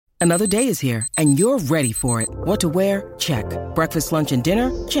Another day is here, and you're ready for it. What to wear? Check. Breakfast, lunch, and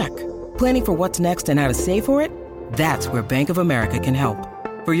dinner? Check. Planning for what's next and how to save for it? That's where Bank of America can help.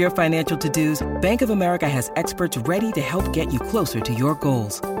 For your financial to-dos, Bank of America has experts ready to help get you closer to your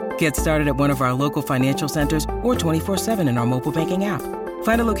goals. Get started at one of our local financial centers or 24/7 in our mobile banking app.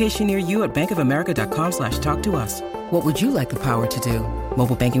 Find a location near you at bankofamerica.com/talktous. What would you like the power to do?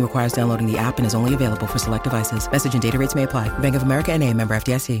 Mobile banking requires downloading the app and is only available for select devices. Message and data rates may apply. Bank of America N.A., member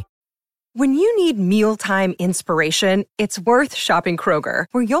FDIC. When you need mealtime inspiration, it's worth shopping Kroger,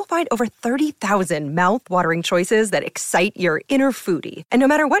 where you'll find over 30,000 mouth-watering choices that excite your inner foodie. And no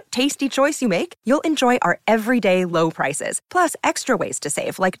matter what tasty choice you make, you'll enjoy our everyday low prices, plus extra ways to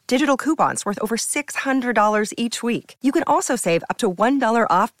save, like digital coupons worth over $600 each week. You can also save up to $1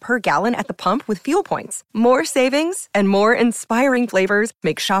 off per gallon at the pump with fuel points. More savings and more inspiring flavors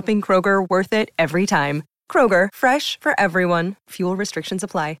make shopping Kroger worth it every time. Kroger, fresh for everyone. Fuel restrictions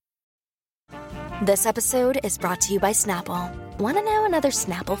apply. This episode is brought to you by Snapple. Want to know another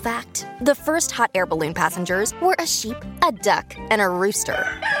Snapple fact? The first hot air balloon passengers were a sheep, a duck, and a rooster.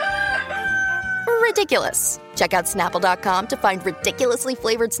 Ridiculous. Check out Snapple.com to find ridiculously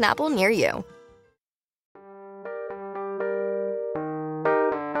flavored Snapple near you.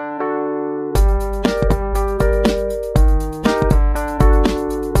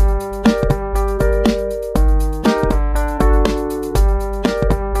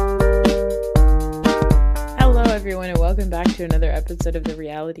 Another episode of The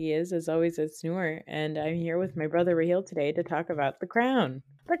Reality Is. As always, it's Noor, and I'm here with my brother Raheel today to talk about The Crown.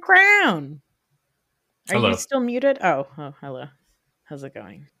 The Crown! Are Hello. You still muted? Oh, hello. How's it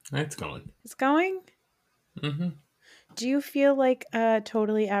going? It's going. It's going? Mm-hmm. Do you feel like a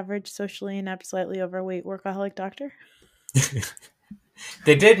totally average, socially inept, slightly overweight workaholic doctor?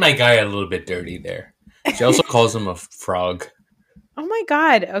 They did my guy a little bit dirty there. She also calls him a frog. Oh my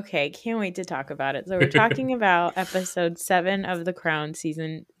God. Okay. Can't wait to talk about it. So we're talking about episode 7 of The Crown,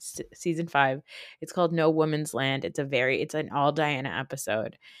 season 5. It's called No Woman's Land. It's an all Diana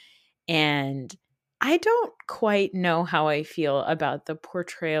episode. And I don't quite know how I feel about the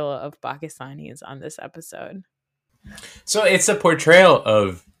portrayal of Pakistanis on this episode. So it's a portrayal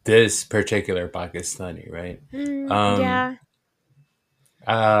of this particular Pakistani, right? Yeah.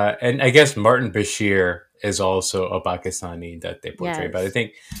 And I guess Martin Bashir is also a Pakistani that they portray. Yes. But I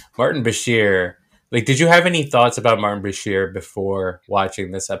think Martin Bashir, did you have any thoughts about Martin Bashir before watching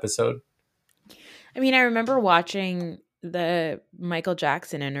this episode? I mean, I remember watching the Michael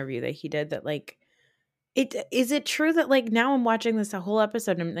Jackson interview that he did is it true that now I'm watching this whole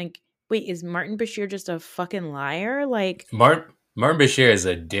episode and I'm like, wait, is Martin Bashir just a fucking liar? Martin Bashir is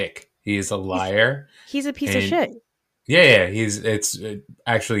a dick. He is a liar. He's a piece of shit. Yeah, it's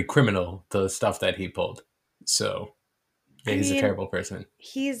actually criminal, the stuff that he pulled. So, yeah, he's a terrible person.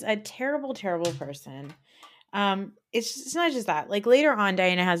 He's a terrible, terrible person. It's not just that. Later on,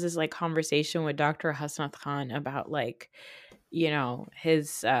 Diana has this conversation with Dr. Hasnath Khan about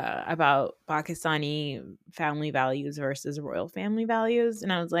his about Pakistani family values versus royal family values,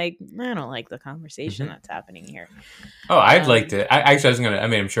 and I was like, I don't like the conversation that's happening here. Oh, I'd like to. I was gonna. I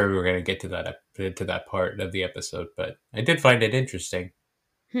mean, I'm sure we were gonna get to that part of the episode, but I did find it interesting.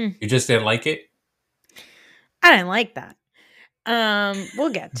 You just didn't like it? I didn't like that.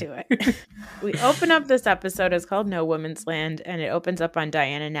 We'll get to it. We open up this episode. It's called No Woman's Land, and it opens up on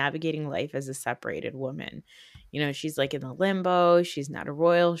Diana navigating life as a separated woman. She's in the limbo. She's not a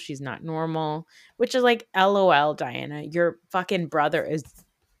royal. She's not normal, which is LOL, Diana. Your fucking brother is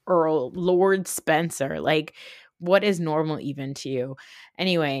Earl Lord Spencer. What is normal even to you?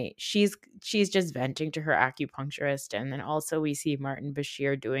 Anyway, she's just venting to her acupuncturist. And then also we see Martin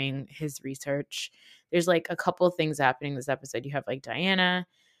Bashir doing his research. There's a couple of things happening this episode. You have Diana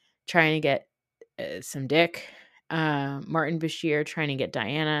trying to get some dick, Martin Bashir trying to get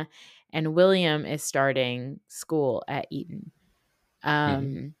Diana, and William is starting school at Eton.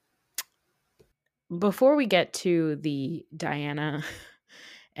 Before we get to the Diana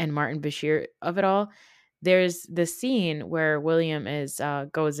and Martin Bashir of it all, there's the scene where William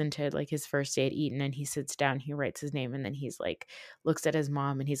goes into his first day at Eton, and he sits down, he writes his name, and then he's looks at his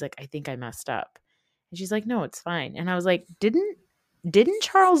mom and he's like, I think I messed up. And she's like, no, it's fine. And I was like, didn't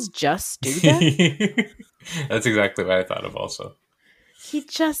Charles just do that? That's exactly what I thought of also. He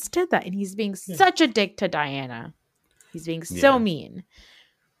just did that, and he's being such a dick to Diana. He's being so mean.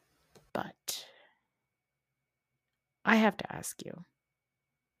 But I have to ask you,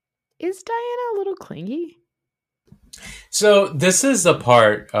 is Diana a little clingy? So this is the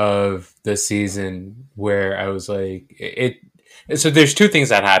part of the season where I was like, so there's two things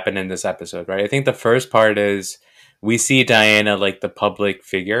that happen in this episode, right? I think the first part is we see Diana like the public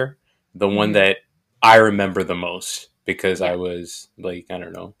figure, the one Mhm. that I remember the most because I Yeah. was like, I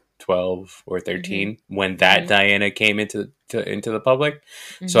don't know, 12 or Mhm. 13 when that Mhm. Diana came into the public.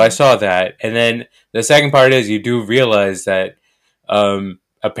 So I Mhm. saw that. And then the second part is you do realize that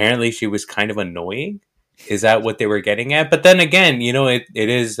apparently she was kind of annoying. Is that what they were getting at? But then again, it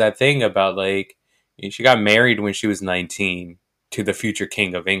is that thing about like she got married when she was 19 to the future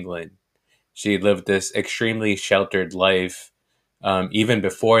king of England. She lived this extremely sheltered life. Even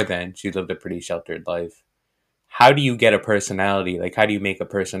before then, she lived a pretty sheltered life. How do you get a personality? Like, how do you make a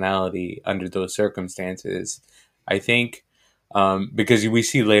personality under those circumstances? I think because we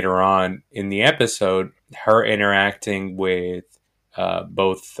see later on in the episode her interacting with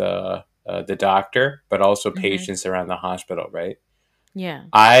both the doctor, but also Mhm. patients around the hospital, right? Yeah.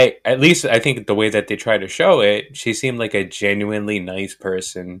 I think the way that they try to show it, she seemed like a genuinely nice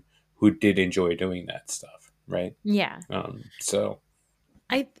person who did enjoy doing that stuff, right? Yeah. So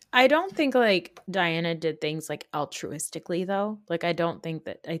I don't think like Diana did things like altruistically though. Like I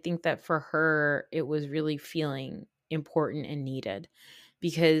think that for her it was really feeling important and needed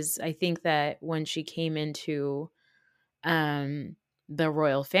because I think that when she came into um the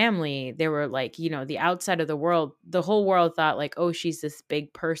royal family, they were like, the outside of the world, the whole world thought like, oh, she's this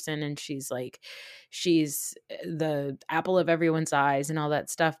big person and she's the apple of everyone's eyes and all that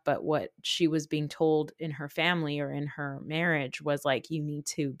stuff. But what she was being told in her family or in her marriage was like, you need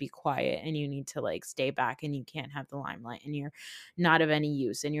to be quiet and you need to like stay back and you can't have the limelight and you're not of any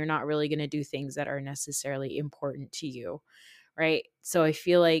use and you're not really going to do things that are necessarily important to you, right? So I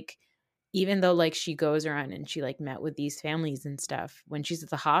feel like even though like she goes around and she like met with these families and stuff, when she's at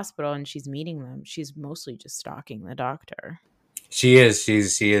the hospital and she's meeting them, she's mostly just stalking the doctor. she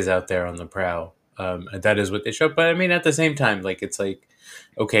is out there on the prowl. That is what they show. But I mean, at the same time, like it's like,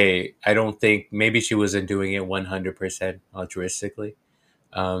 okay, I don't think maybe she wasn't doing it 100% altruistically.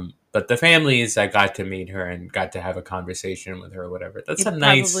 But the families that got to meet her and got to have a conversation with her or whatever, that's a It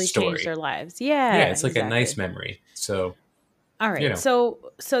nice probably changed story. their lives. Yeah, Yeah, it's like a nice exactly. memory. So, All you right. know,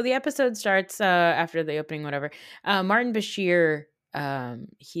 So the episode starts after the opening, whatever. Martin Bashir,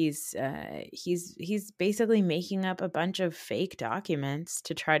 he's basically making up a bunch of fake documents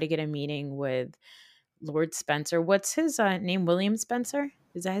to try to get a meeting with Lord Spencer. What's his name? William Spencer?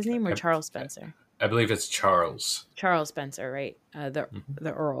 Is that his name or I, Charles Spencer? I believe it's Charles. Charles Spencer, right? Mhm.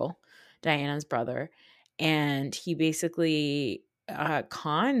 The Earl, Diana's brother, and he basically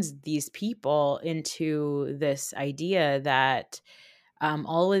cons these people into this idea that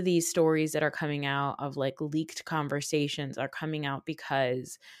all of these stories that are coming out of like leaked conversations are coming out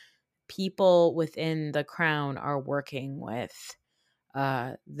because people within the crown are working with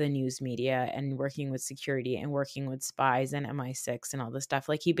the news media and working with security and working with spies and MI6 and all this stuff.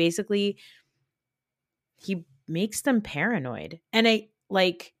 Like he makes them paranoid. And I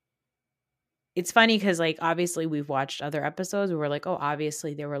like it's funny because like obviously we've watched other episodes where we're like, oh,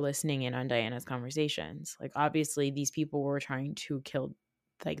 obviously they were listening in on Diana's conversations. Like obviously these people were trying to kill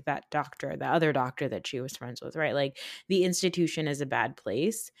like that doctor, the other doctor that she was friends with, right? Like the institution is a bad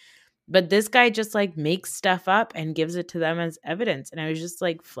place. But this guy just like makes stuff up and gives it to them as evidence. And I was just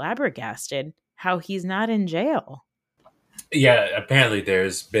like flabbergasted how he's not in jail. Yeah, apparently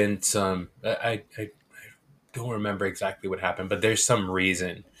there's been some. I don't remember exactly what happened, but there's some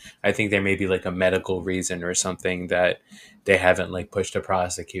reason. I think there may be like a medical reason or something that they haven't like pushed to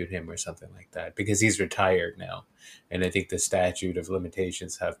prosecute him or something like that because he's retired now, and I think the statute of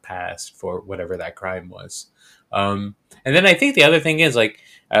limitations have passed for whatever that crime was. And then I think the other thing is like,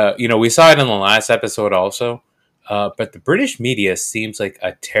 we saw it in the last episode also, but the British media seems like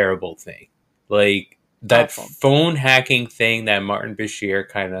a terrible thing. Like that Awful. phone hacking thing that Martin Bashir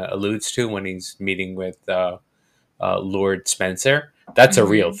kind of alludes to when he's meeting with Lord Spencer. That's a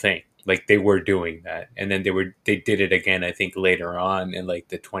real Mm-hmm. thing. Like they were doing that, and then they did it again. I think later on in like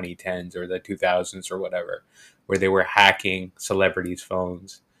the 2010s or the 2000s or whatever, where they were hacking celebrities'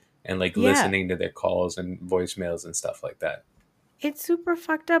 phones and like Yeah. listening to their calls and voicemails and stuff like that. It's super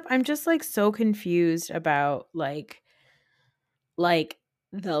fucked up. I'm just like so confused about like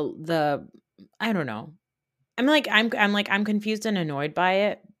the I don't know. I'm confused and annoyed by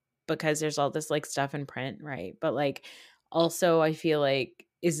it because there's all this like stuff in print, right? But like also I feel like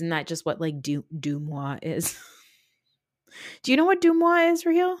isn't that just what like Dumois is? Do you know what Dumois is,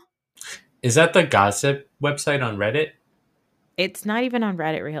 Raheel? Is that the gossip website on Reddit? It's not even on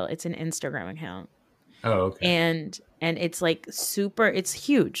Reddit, Raheel. It's an Instagram account. Oh, okay. And it's like super it's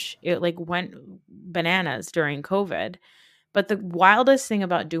huge. It like went bananas during COVID. But the wildest thing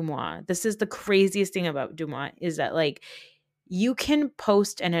about Dumois, this is the craziest thing about Dumois, is that like you can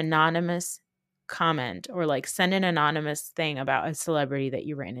post an anonymous comment or like send an anonymous thing about a celebrity that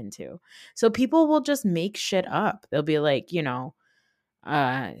you ran into. So people will just make shit up. They'll be like,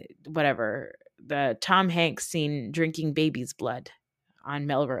 whatever, the Tom Hanks seen drinking baby's blood on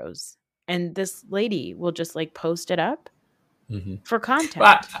Melrose. And this lady will just like post it up for content.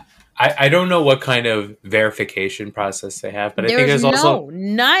 Well, I don't know what kind of verification process they have, but I think There's there's also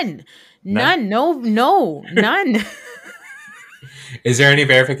none. None? No, none. Is there any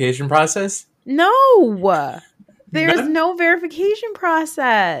verification process? No. There's None? no verification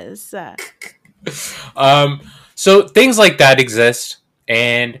process. So things like that exist,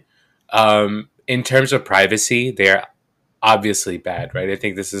 and in terms of privacy, they're obviously bad, right? I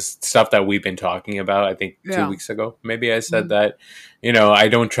think this is stuff that we've been talking about. I think 2 weeks ago, maybe I said that, I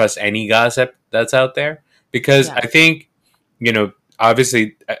don't trust any gossip that's out there because I think,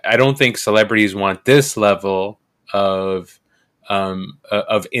 obviously, I don't think celebrities want this level of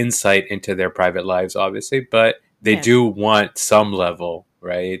insight into their private lives, obviously, but they do want some level,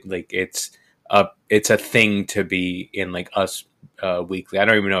 right? Like it's a thing to be in like Us Weekly. I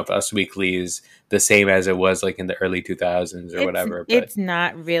don't even know if Us Weekly is the same as it was like in the early 2000s or whatever. But it's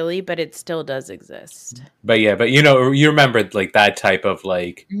not really, but it still does exist. But you remember like that type of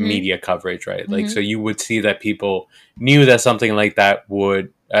like media coverage, right? Like, so you would see that people knew that something like that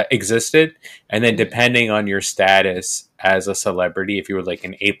would existed. And then depending on your status as a celebrity, if you were like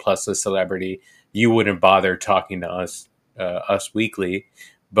an A+ celebrity, you wouldn't bother talking to Us Weekly.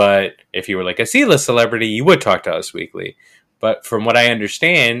 But if you were like a C-list celebrity, you would talk to Us Weekly. But from what I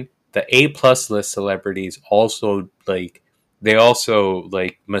understand, the A+ list celebrities also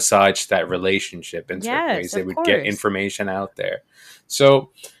massage that relationship in certain ways. They would get information out there.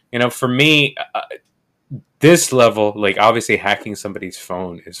 So, for me, this level, like obviously hacking somebody's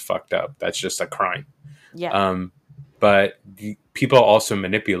phone is fucked up. That's just a crime. Yeah. But people also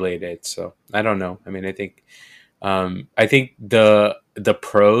manipulate it. So I don't know. I mean, I think the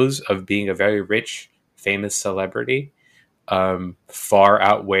pros of being a very rich, famous celebrity far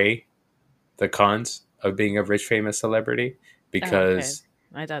outweigh the cons of being a rich, famous celebrity because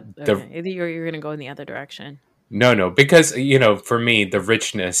I thought either you're going to go in the other direction. No, because for me, the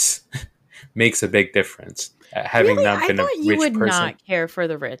richness makes a big difference. Having really? not been I a thought rich you would person, not care for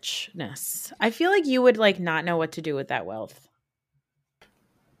the richness. I feel like you would like not know what to do with that wealth.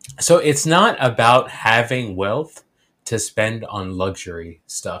 So it's not about having wealth to spend on luxury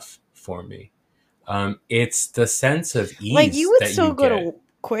stuff for me. It's the sense of ease. Like you would still go to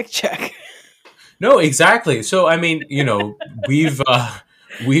Quick Check. No, exactly. So I mean, we've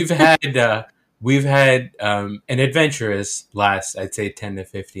had an adventurous last, I'd say, 10 to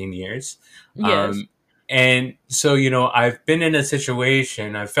 15 years. Yes. And so, I've been in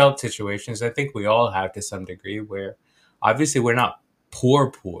I've felt situations, I think we all have to some degree, where obviously we're not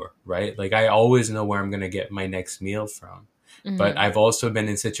poor, right? Like I always know where I'm going to get my next meal from. Mm-hmm. But I've also been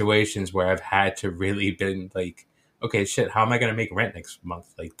in situations where I've had to really been like, okay, shit, how am I going to make rent next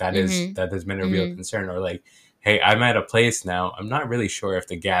month? Like that has been a real concern. Or like, hey, I'm at a place now, I'm not really sure if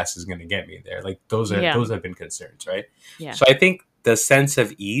the gas is going to get me there. Like those have been concerns, right? Yeah. So I think the sense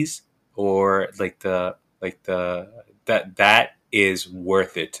of ease or that is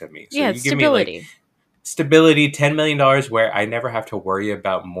worth it to me. So you give stability. Me like stability, $10 million where I never have to worry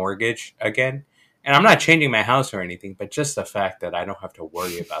about mortgage again. And I'm not changing my house or anything, but just the fact that I don't have to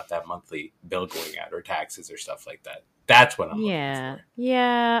worry about that monthly bill going out or taxes or stuff like that. That's what I'm looking for.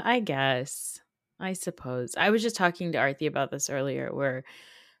 Yeah, I guess. I suppose. I was just talking to Arthi about this earlier where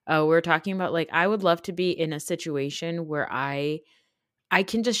we were talking about like I would love to be in a situation where I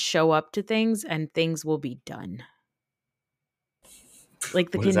can just show up to things and things will be done. Like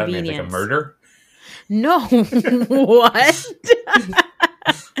the what convenience. Does that mean? Like a murder? No. What?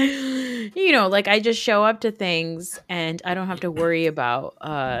 Like I just show up to things and I don't have to worry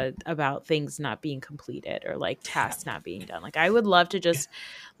about things not being completed or like tasks not being done. Like I would love to just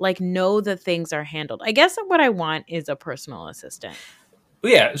like know that things are handled. I guess what I want is a personal assistant.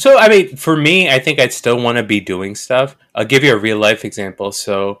 Yeah. So, I mean, for me, I think I'd still want to be doing stuff. I'll give you a real life example.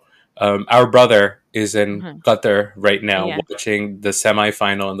 So our brother is in Qatar right now watching the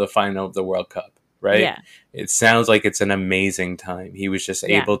semifinal and the final of the World Cup. Right? Yeah. It sounds like it's an amazing time. He was just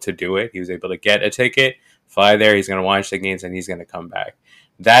able to do it. He was able to get a ticket, fly there. He's going to watch the games and he's going to come back.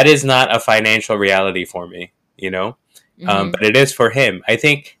 That is not a financial reality for me, but it is for him. I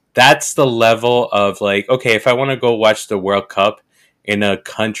think that's the level of like, okay, if I want to go watch the World Cup in a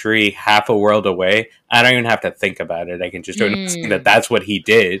country half a world away, I don't even have to think about it. I can just do that's what he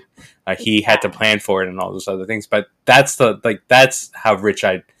did. He had to plan for it and all those other things. But that's how rich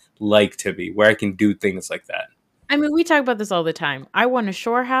I'd like to be, where I can do things like that. I mean, we talk about this all the time. I want a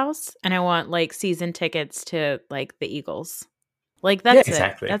shore house and I want like season tickets to like the Eagles. Like Yeah, that's it.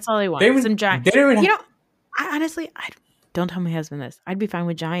 exactly. That's all I want. They would. Some giant. They don't even You know, I honestly, I don't tell my husband this. I'd be fine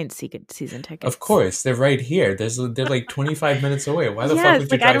with Giants season tickets. Of course, they're right here. They're like 25 minutes away. Why the fuck Yes,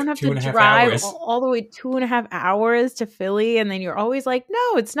 would you like I don't drive have two to and a half drive hours? all the way 2.5 hours to Philly, and then you're always like,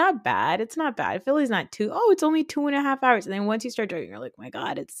 no, it's not bad. It's not bad. Philly's not too. Oh, it's only 2.5 hours, and then once you start driving, you're like, my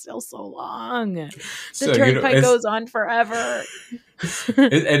God, it's still so long. The So turnpike goes on forever.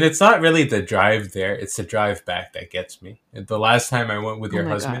 and it's not really the drive there; it's the drive back that gets me. The last time I went with Oh your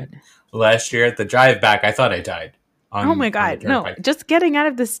my husband God. last year, the drive back, I thought I died. Oh my On the God. No, turnpike. just getting out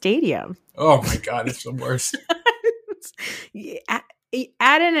of the stadium. Oh my God, it's the worst.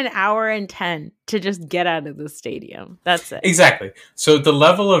 Add in an hour and 10 to just get out of the stadium. That's it. Exactly. So the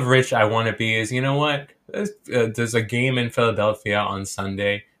level of rich I want to be is, you know what? There's a game in Philadelphia on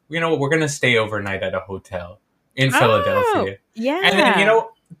Sunday. You know what? We're going to stay overnight at a hotel in Philadelphia. Yeah. And then,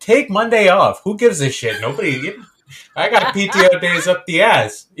 take Monday off. Who gives a shit? Nobody. I got PTO days up the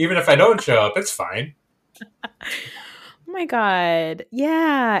ass. Even if I don't show up, it's fine. Oh my God.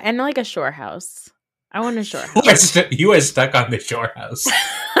 Yeah. And like a shore house. I want a shore house. You are stuck on the shore house.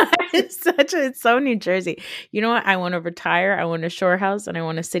 It's so New Jersey. You know what? I want to retire. I want a shore house and I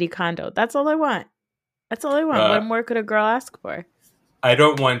want a city condo. That's all I want. That's all I want. What more could a girl ask for? I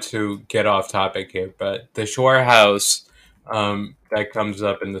don't want to get off topic here, but the shore house that comes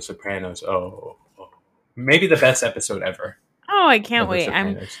up in The Sopranos. Oh, maybe the best episode ever. Oh, I can't wait.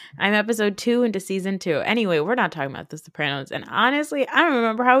 I'm episode 2 into season 2. Anyway, we're not talking about The Sopranos. And honestly, I don't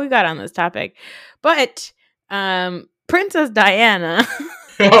remember how we got on this topic. But Princess Diana.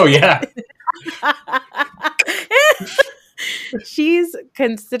 Oh, yeah. She's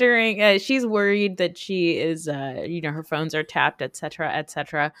considering, she's worried that she is, her phones are tapped, etc.,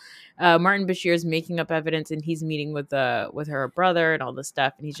 etc. Martin Bashir's making up evidence and he's meeting with her brother and all this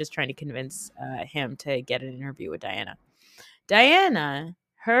stuff. And he's just trying to convince him to get an interview with Diana. Diana,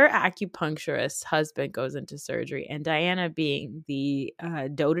 her acupuncturist husband goes into surgery, and Diana, being the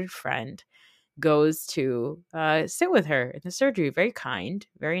doted friend, goes to sit with her in the surgery. Very kind,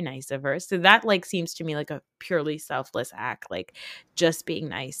 very nice of her. So that seems to me like a purely selfless act, like just being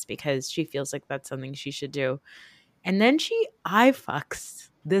nice because she feels like that's something she should do. And then she eye fucks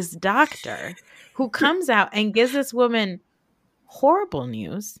this doctor who comes out and gives this woman horrible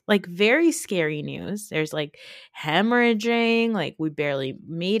news, like very scary news. There's hemorrhaging, we barely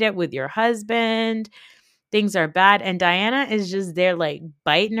made it with your husband. Things are bad. And Diana is just there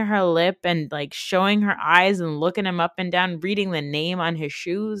biting her lip and showing her eyes and looking him up and down, reading the name on his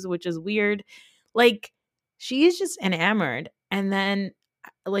shoes, which is weird. She is just enamored. And then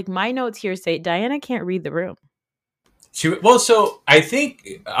my notes here say Diana can't read the room. So I think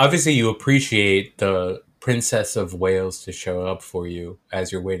obviously you appreciate the Princess of Wales to show up for you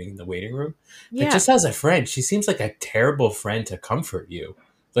as you're waiting in the waiting room. Yeah. But just as a friend, she seems like a terrible friend to comfort you.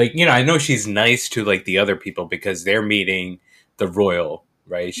 I know she's nice to the other people because they're meeting the royal,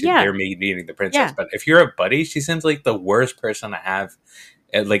 right? They're meeting the princess. Yeah. But if you're a buddy, she seems like the worst person to have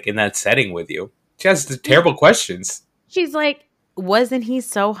in that setting with you. She has the terrible questions. She's like, wasn't he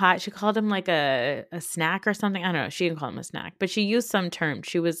so hot? She called him a snack or something. I don't know. She didn't call him a snack, but she used some term.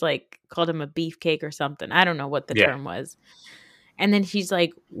 She was called him a beefcake or something. I don't know what the term was. And then she's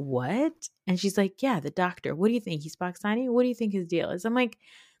like, what? And she's like, yeah, the doctor. What do you think? He's Pakistani? What do you think his deal is? I'm like,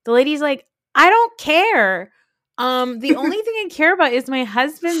 the lady's like, I don't care. The only thing I care about is my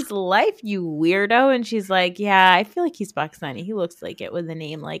husband's life, you weirdo. And she's like, yeah, I feel like he's Pakistani. He looks like it with a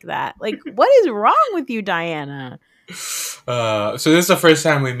name like that. What is wrong with you, Diana? So this is the first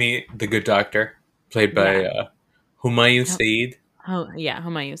time we meet the good doctor, played by Humayun Saeed. Oh, yeah,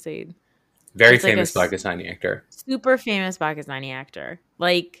 Humayun Saeed. Very famous Pakistani actor. Super famous Pakistani actor.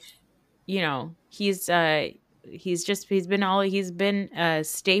 He's been a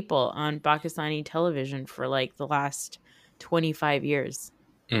staple on Pakistani television for the last 25 years.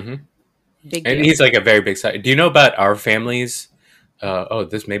 Mm-hmm. Big and deal. He's a very big side. Do you know about our families?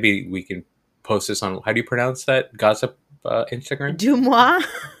 This maybe we can post this on. How do you pronounce that gossip Instagram? Dumois.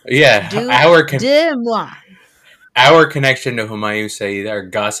 Yeah, Dumois. Our connection to Humayun Saeed, our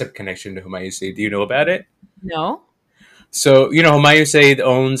gossip connection to Humayun Saeed. Do you know about it? No. So Humayun Saeed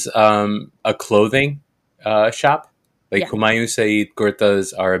owns a clothing shop. Humayun Saeed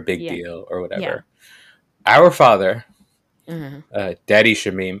kurtas are a big deal or whatever. Yeah. Our father, Daddy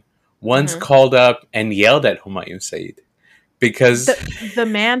Shamim, once called up and yelled at Humayun Saeed because the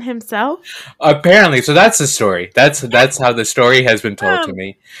man himself. Apparently, so that's the story. That's how the story has been told to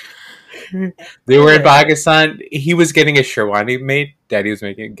me. They were in Pakistan. He was getting a sherwani made Daddy was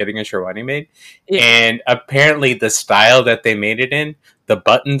getting a Sherwani made. Yeah. And apparently the style that they made it in, the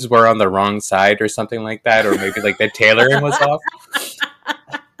buttons were on the wrong side or something like that, or maybe like the tailoring was off.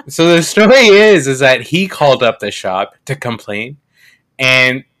 So the story is that he called up the shop to complain,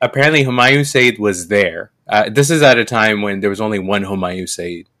 and apparently Humayun Said was there. This is at a time when there was only one Humayun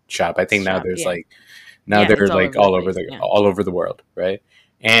Said shop. I think now there's like they're it's like all over the place, all over the world, right?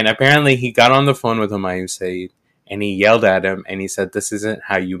 And apparently he got on the phone with Humayun Said and he yelled at him and he said, "This isn't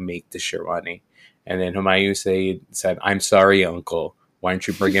how you make the Sherwani." And then Humayun said, "I'm sorry, uncle. Why don't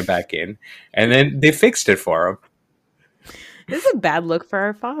you bring it back in?" And then they fixed it for him. This is a bad look for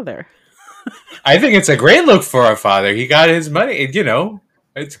our father. I think it's a great look for our father. He got his money. You know,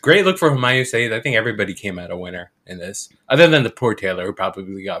 it's a great look for Humayun Said. I think everybody came out a winner in this, other than the poor tailor who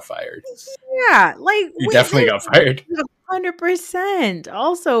probably got fired. Yeah, like He definitely got fired. 100%.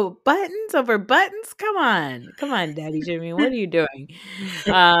 Also, buttons over buttons. Come on, Daddy Jimmy. What are you doing?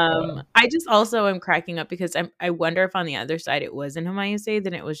 I just also am cracking up because I wonder if on the other side it wasn't Humayun Said,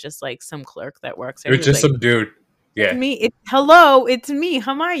 then it was just like some clerk that works there. It was just like, some dude. Yeah, hello, it's me,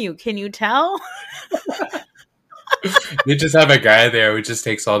 Humayun. Can you tell? they just have a guy there who just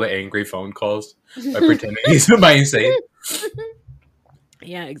takes all the angry phone calls by pretending he's Humayun Said.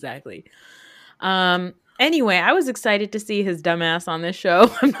 Yeah, exactly. Anyway, I was excited to see his dumbass on this show.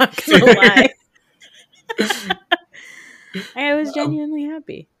 I'm not gonna lie. I was genuinely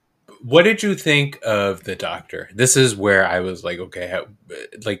happy. What did you think of the doctor? This is where I was like, okay,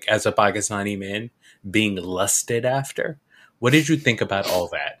 like as a Pakistani man being lusted after, what did you think about all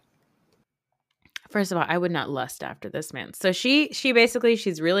that? First of all, I would not lust after this man. So she basically,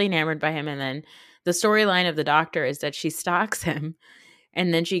 she's really enamored by him, and then the storyline of the doctor is that she stalks him.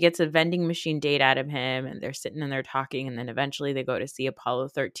 And then she gets a vending machine date out of him, and they're sitting and they're talking, and then eventually they go to see Apollo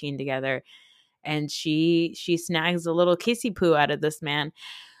 13 together, and she snags a little kissy poo out of this man.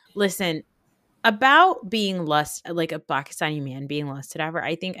 Listen, about being like a Pakistani man being lusted after,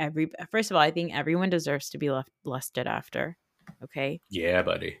 I think first of all, I think everyone deserves to be lusted after. Okay? Yeah,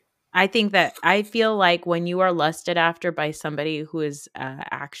 buddy. I think that I feel like when you are lusted after by somebody who is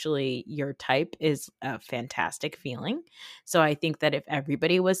actually your type is a fantastic feeling. So I think that if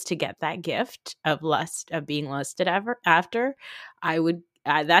everybody was to get that gift of being lusted after, I would.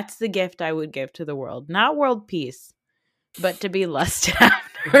 That's the gift I would give to the world, not world peace, but to be lusted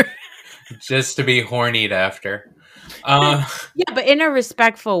after. Just to be hornied after. Yeah, but in a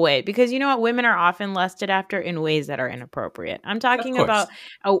respectful way, because you know what, women are often lusted after in ways that are inappropriate. I'm talking about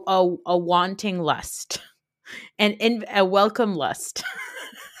a wanting lust and a welcome lust.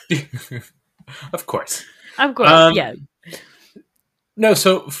 Of course, yeah. No,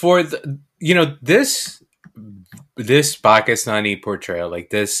 so for this Pakistani portrayal, like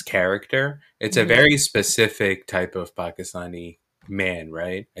this character, it's a very specific type of Pakistani man,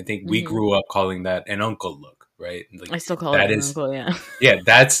 right? I think we grew up calling that an uncle look, right? Like, I still call it an uncle, yeah. Yeah,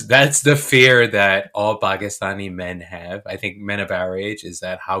 that's the fear that all Pakistani men have. I think men of our age is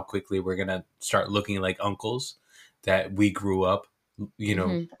that how quickly we're gonna start looking like uncles that we grew up,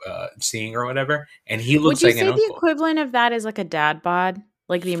 seeing or whatever. And he looks like an uncle. Would you say the equivalent of that is like a dad bod,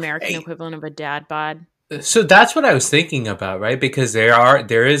 like the American equivalent of a dad bod? So that's what I was thinking about, right? Because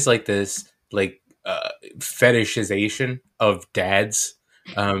there is like this like fetishization of dads,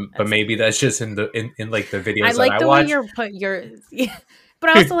 but maybe that's just in like the videos I like that I watch. Way you're put your, but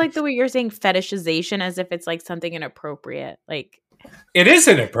I also like the way you're saying fetishization as if it's like something inappropriate. Like it is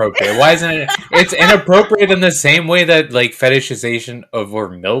inappropriate. Why isn't it? It's inappropriate in the same way that like fetishization of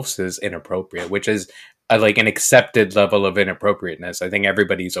MILFs is inappropriate, which is like an accepted level of inappropriateness. I think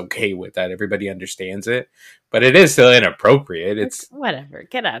everybody's okay with that. Everybody understands it, but it is still inappropriate. It's whatever.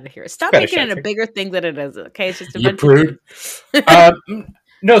 Get out of here. Stop making it a bigger thing than it is. Okay, it's just a bunch prude.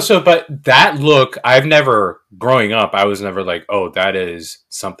 No, but that look, growing up, I was never like, oh, that is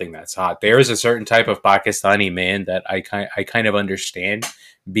something that's hot. There is a certain type of Pakistani man that I kind of understand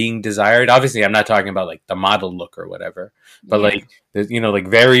being desired. Obviously, I'm not talking about like the model look or whatever, but like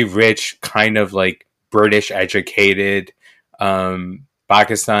very rich, kind of like British educated,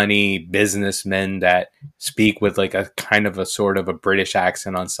 Pakistani businessmen that speak with like a kind of a sort of a British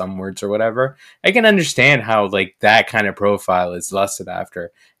accent on some words or whatever. I can understand how like that kind of profile is lusted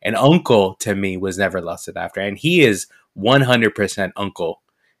after. An uncle to me was never lusted after, and he is 100% uncle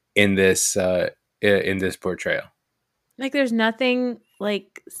in this portrayal. Like there's nothing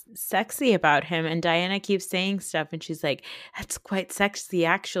like sexy about him, and Diana keeps saying stuff and she's like, that's quite sexy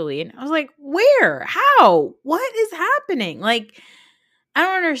actually. And I was like, where? How? What is happening? Like, I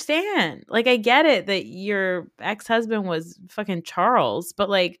don't understand. Like, I get it that your ex-husband was fucking Charles, but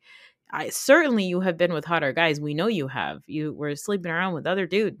like, certainly you have been with hotter guys. We know you have. You were sleeping around with other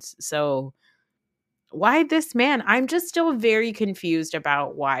dudes. So why this man? I'm just still very confused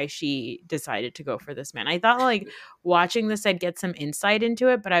about why she decided to go for this man. I thought like watching this, I'd get some insight into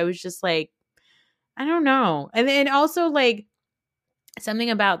it, but I was just like, I don't know. And then also like something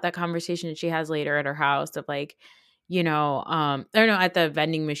about that conversation that she has later at her house of like, I don't know, at the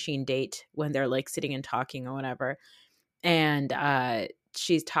vending machine date when they're like sitting and talking or whatever. And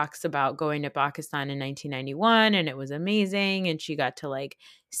she talks about going to Pakistan in 1991 and it was amazing. And she got to like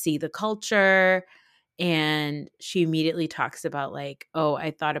see the culture. And she immediately talks about like, oh,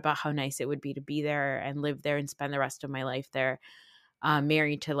 I thought about how nice it would be to be there and live there and spend the rest of my life there,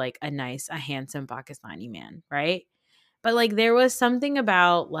 married to like a handsome Pakistani man. Right. But like there was something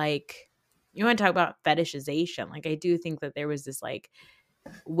about like, you want to talk about fetishization. Like I do think that there was this like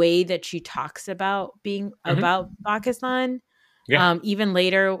way that she talks about being about Pakistan. Yeah. Even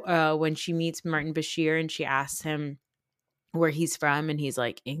later when she meets Martin Bashir and she asks him where he's from and he's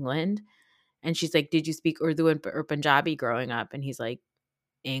like, England. And she's like, did you speak Urdu or Punjabi growing up? And he's like,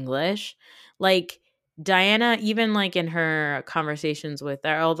 English. Like Diana, even like in her conversations with,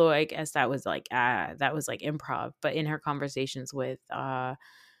 although I guess that was like improv, but in her conversations with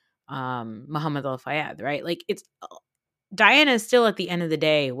Muhammad Al Fayed, right? Like it's Diana still at the end of the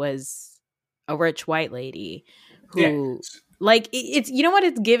day was a rich white lady who like it's you know what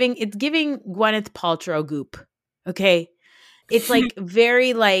it's giving Gwyneth Paltrow goop. Okay. It's like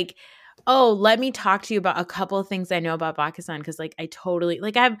very like, oh, let me talk to you about a couple of things I know about Pakistan because like I totally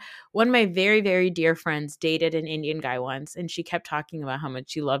like I have one of my very, very dear friends dated an Indian guy once and she kept talking about how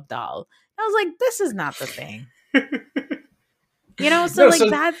much she loved dal. I was like, this is not the thing. That's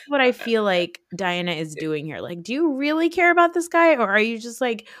what I feel like Diana is doing here. Like, do you really care about this guy or are you just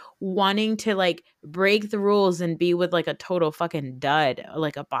like wanting to like break the rules and be with like a total fucking dud,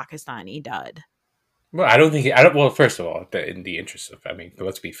 like a Pakistani dud? Well, I don't. Well, first of all, in the interest of, I mean,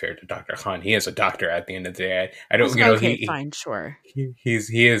 let's be fair to Dr. Khan. He is a doctor at the end of the day. I don't, fine, sure.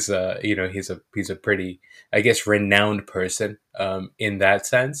 He's a pretty, I guess, renowned person, in that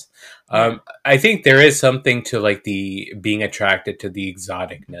sense. I think there is something to like the being attracted to the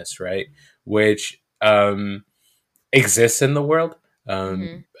exoticness, right? Which, exists in the world.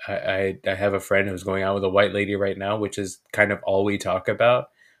 I have a friend who's going out with a white lady right now, which is kind of all we talk about.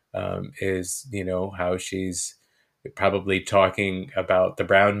 Is how she's probably talking about the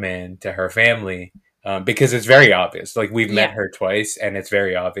brown man to her family, because it's very obvious. Like we've met her twice and it's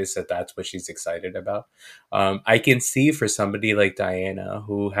very obvious that that's what she's excited about. I can see for somebody like Diana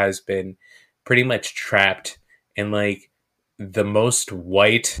who has been pretty much trapped in like the most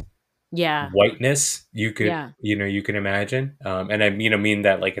whiteness you could you can imagine, and I mean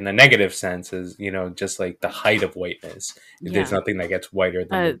that like in the negative sense is just like the height of whiteness. There's nothing that gets whiter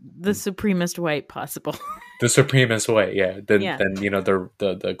than the supremest white possible. The supremest white, than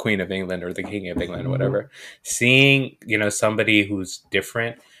the Queen of England or the King of England or whatever. Seeing somebody who's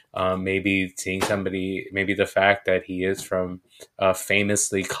different, maybe seeing somebody, maybe the fact that he is from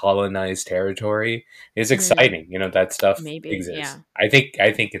famously colonized territory is exciting. That stuff exists. Yeah. I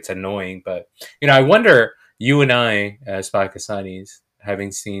think it's annoying, but I wonder, you and I as Pakistanis,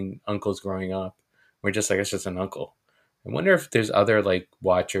 having seen uncles growing up, we're just like, it's just an uncle. I wonder if there's other like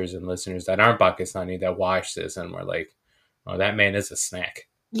watchers and listeners that aren't Pakistani that watch this and we're like, oh, that man is a snack.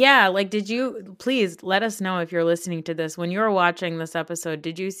 Yeah, like please let us know if you're listening to this. When you were watching this episode,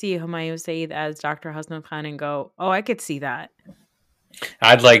 did you see Humayun Saeed as Dr. Hasnat Khan and go, oh, I could see that?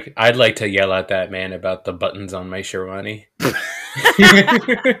 I'd like to yell at that man about the buttons on my sherwani. I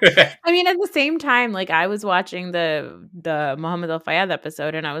mean, at the same time, like I was watching the Muhammad Al Fayed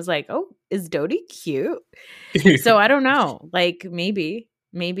episode and I was like, oh, is Dodi cute? So I don't know. Like maybe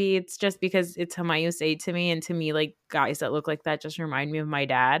it's just because it's Humayun Saeed to me, and to me, like guys that look like that just remind me of my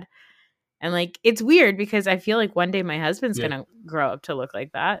dad. And like it's weird because I feel like one day my husband's gonna grow up to look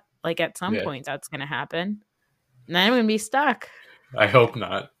like that. Like at some point that's gonna happen. And then I'm gonna be stuck. I hope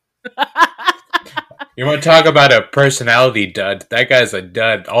not. You want to talk about a personality dud? That guy's a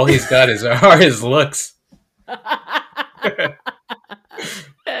dud. All he's got are his looks.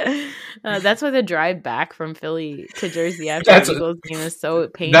 That's why the drive back from Philly to Jersey after the Eagles game is so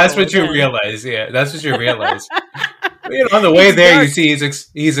painful. That's what you realize. Yeah, that's what you realize. On the way there, dark. You see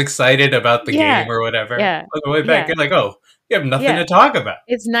he's excited about the game or whatever. Yeah. On the way back, you're like, oh, you have nothing to talk about.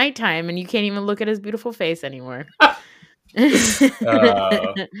 It's nighttime, and you can't even look at his beautiful face anymore.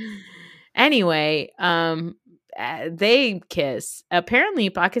 Anyway, they kiss. Apparently,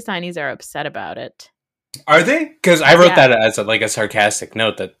 Pakistanis are upset about it. Are they? Because I wrote that as a sarcastic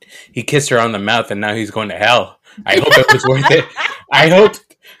note that he kissed her on the mouth and now he's going to hell. I hope it was worth it.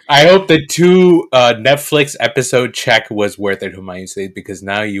 I hope the 2 Netflix episode check was worth it, Hermione said, because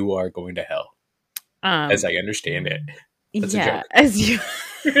now you are going to hell, as I understand it. That's a Yeah, joke. as you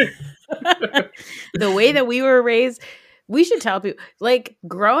the way that we were raised, we should tell people like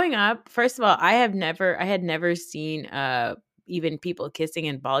growing up, first of all, I had never seen even people kissing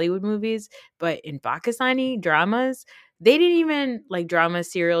in Bollywood movies, but in Pakistani dramas, they didn't even like drama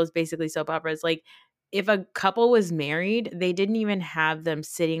serials, basically soap operas. Like if a couple was married, they didn't even have them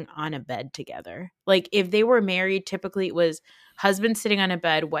sitting on a bed together. Like if they were married, typically it was husband sitting on a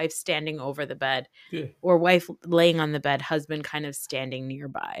bed, wife standing over the bed, Yeah. or wife laying on the bed, husband kind of standing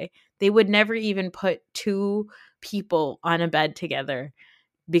nearby. They would never even put two people on a bed together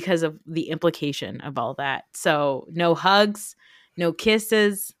because of the implication of all that. So no hugs, no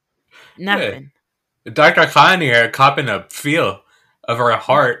kisses, Yeah. nothing. Dr. Khan here, copping a feel of her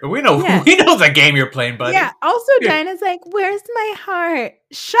heart. We know Yeah. we know the game you're playing, buddy. Yeah. Also, Yeah. Diana's like, "Where's my heart?"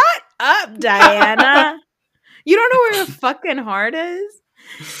 Shut up, Diana. You don't know where your fucking heart is?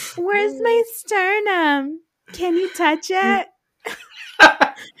 Where's my sternum? Can you touch it?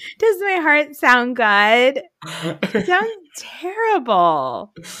 Does my heart sound good? It sounds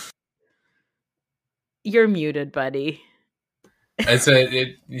terrible. You're muted, buddy.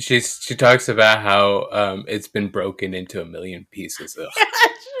 She talks about how it's been broken into a million pieces. Ugh.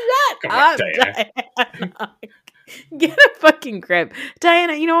 Shut Come on, up, Diana. Diana. Get a fucking grip.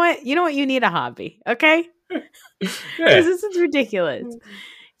 Diana, you know what? You need a hobby, okay? Yeah. This is ridiculous.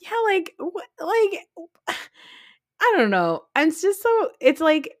 Yeah, like I don't know. It's just so it's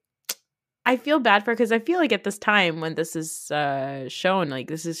like I feel bad for her because I feel like at this time when this is shown, like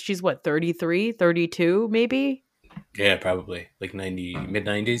she's what, 33, 32 maybe? Yeah, probably. Like mid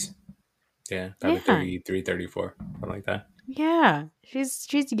 90s. Yeah, probably Yeah. 33, 34, something like that. Yeah. She's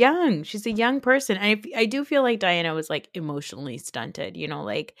young. She's a young person. And I do feel like Diana was like emotionally stunted,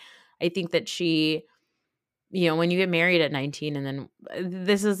 like I think that she, when you get married at 19 and then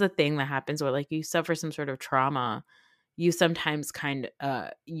this is the thing that happens where like you suffer some sort of trauma, you sometimes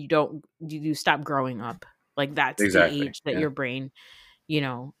you stop growing up. Like that's Exactly. the age that Yeah. your brain,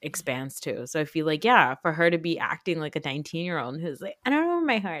 expands to. So I feel like, yeah, for her to be acting like a 19-year-old who's like, I don't know where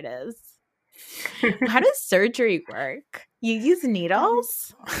my heart is. How does surgery work? You use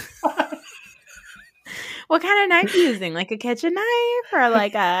needles? What kind of knife are you using? Like a kitchen knife or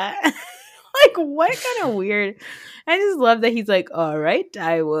like a like what kind of weird? I just love that he's like, all right,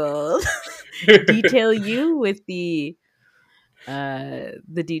 I will detail you with the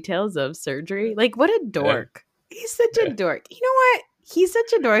details of surgery. Like what a dork. He's such a dork. You know what? He's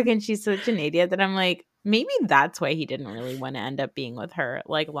such a dork and she's such an idiot that I'm like, maybe that's why he didn't really want to end up being with her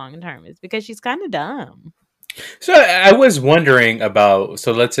like long term, is because she's kind of dumb. So I was wondering about,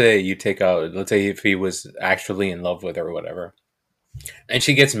 so let's say if he was actually in love with her or whatever, and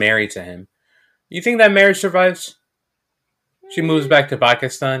she gets married to him, you think that marriage survives? She moves back to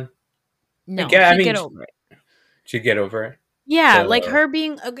Pakistan? No, Like, get over it. She'd get over it? Yeah, So- like her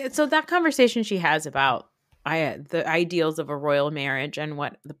being so that conversation she has about the ideals of a royal marriage and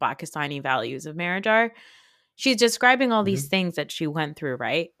what the Pakistani values of marriage are. She's describing all these things that she went through,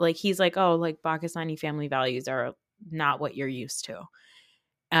 right? Like he's like, oh, like Pakistani family values are not what you're used to.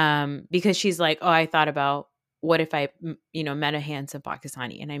 Because she's like, oh, I thought about what if I, met a handsome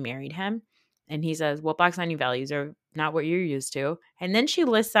Pakistani and I married him, and he says, well, Pakistani values are not what you're used to, and then she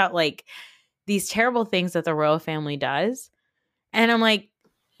lists out like these terrible things that the royal family does, and I'm like,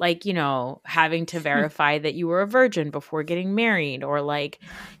 having to verify that you were a virgin before getting married, or like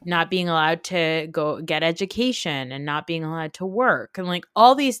not being allowed to go get education and not being allowed to work, and like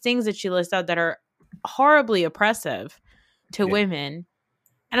all these things that she lists out that are horribly oppressive to women.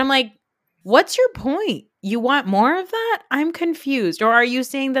 And I'm like, what's your point? You want more of that? I'm confused. Or are you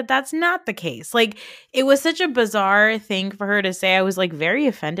saying that that's not the case? Like, it was such a bizarre thing for her to say. I was like very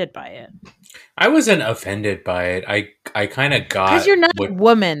offended by it. I wasn't offended by it. I kind of got, because you're not a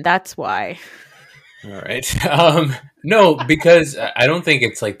woman. That's why. All right. No, because I don't think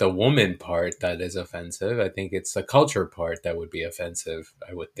it's like the woman part that is offensive. I think it's the culture part that would be offensive,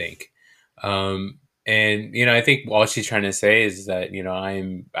 I would think. And I think all she's trying to say is that,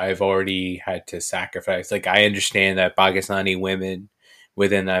 I've already had to sacrifice. Like, I understand that Pakistani women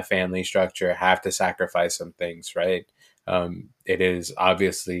within that family structure have to sacrifice some things, right? It is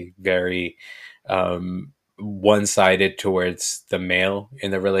obviously very one-sided towards the male in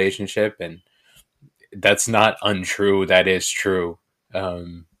the relationship, and that's not untrue. That is true.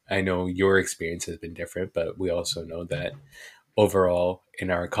 I know your experience has been different, but we also know that overall in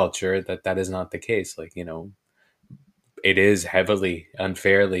our culture that is not the case. Like, it is heavily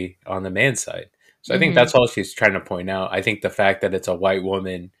unfairly on the man's side. So I think that's all she's trying to point out. I think the fact that it's a white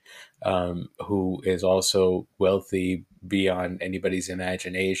woman who is also wealthy beyond anybody's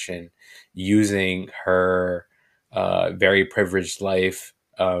imagination, using her very privileged life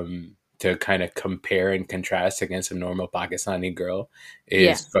to kind of compare and contrast against a normal Pakistani girl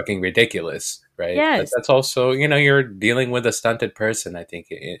is fucking ridiculous, right? But Yes. that's also, you're dealing with a stunted person, I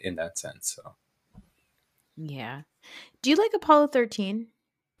think, in that sense. So Yeah. Do you like Apollo 13?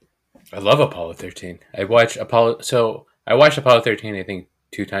 I love Apollo 13. I watched Apollo 13, I think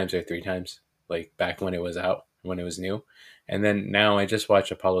 2 times or 3 times, like back when it was out, when it was new. And then now I just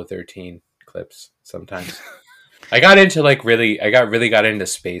watch Apollo 13 clips sometimes. I got really got into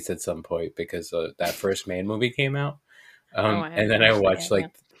space at some point because that first Man movie came out. And then I watched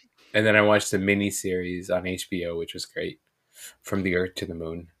the mini series on HBO, which was great, From the Earth to the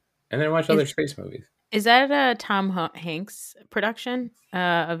Moon. And then I watched other space movies. Is that a Tom Hanks production,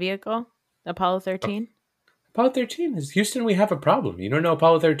 a vehicle, Apollo 13? Apollo 13 is Houston. We have a problem. You don't know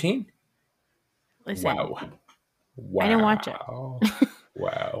Apollo 13? Listen, Wow. I didn't watch it.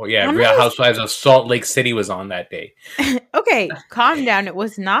 Wow. Yeah, Real Housewives of Salt Lake City was on that day. Okay, calm down. It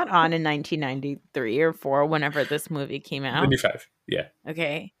was not on in 1993 or 4, whenever this movie came out. 95. Yeah.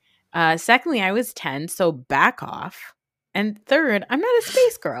 Okay. Secondly, I was 10, so back off. And third, I'm not a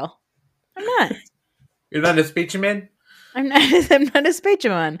space girl. I'm not. You're not a spaceman? I'm not a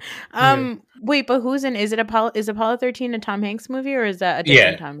spaceman. Wait, but who's in? Is Apollo 13 a Tom Hanks movie, or is that a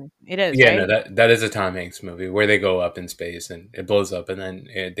different Tom Hanks? It is. Yeah, right? no, that is a Tom Hanks movie where they go up in space and it blows up, and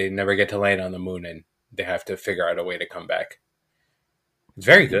then they never get to land on the moon, and they have to figure out a way to come back. It's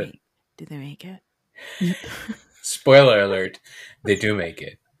very good. Do they make it? Spoiler alert: they do make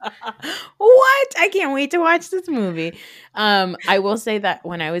it. What? I can't wait to watch this movie. I will say that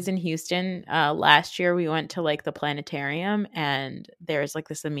when I was in Houston last year, we went to like the planetarium, and there's like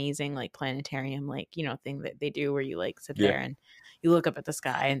this amazing like planetarium thing that they do where you like sit there and you look up at the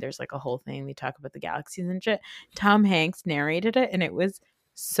sky, and there's like a whole thing they talk about the galaxies and shit. Tom Hanks narrated it, and it was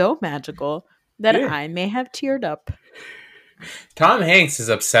so magical that I may have teared up. Tom Hanks is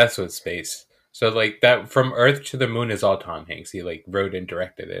obsessed with space. So like that From Earth to the Moon is all Tom Hanks. He like wrote and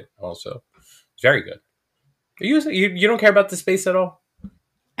directed it also. It's very good. You don't care about the space at all?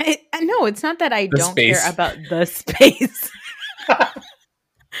 I no, it's not that I don't care about the space. The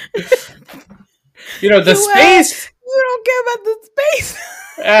space. You don't care about the space.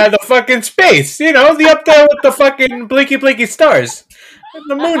 The fucking space. The up there with the fucking blinky blinky stars. And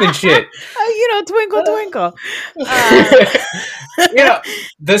the moon and shit. Twinkle twinkle.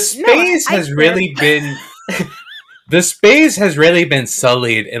 The space has really been the space has really been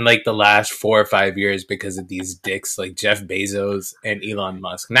sullied in like the last 4 or 5 years because of these dicks like Jeff Bezos and Elon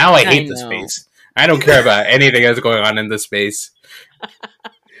Musk. Now I hate the space. I don't care about anything that's going on in the space.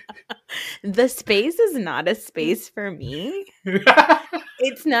 The space is not a space for me.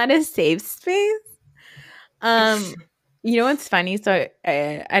 It's not a safe space. You know what's funny? So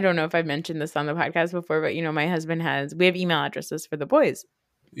I don't know if I've mentioned this on the podcast before, but my husband we have email addresses for the boys.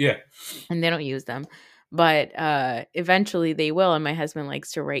 Yeah. And they don't use them. But eventually they will. And my husband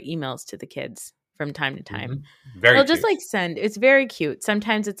likes to write emails to the kids from time to time. Mm-hmm. Very He'll cute. just like send. It's very cute.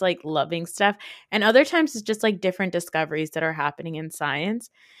 Sometimes it's like loving stuff. And other times it's just like different discoveries that are happening in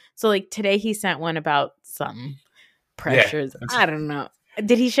science. So like today he sent one about some pressures. Yeah, I don't know.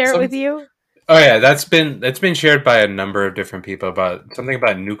 Did he share it with you? Oh yeah, that's been shared by a number of different people about something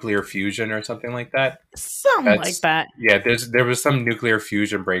about nuclear fusion or something like that. Like that. Yeah, there was some nuclear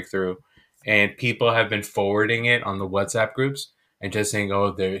fusion breakthrough, and people have been forwarding it on the WhatsApp groups and just saying,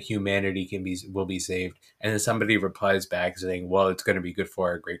 "Oh, the humanity will be saved," and then somebody replies back saying, "Well, it's going to be good for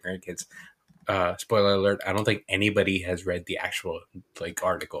our great grandkids." Spoiler alert! I don't think anybody has read the actual like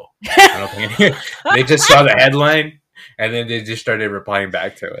article. I don't think they just saw the headline and then they just started replying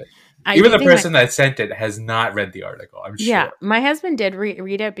back to it. Even the person that sent it has not read the article, I'm sure. Yeah, my husband did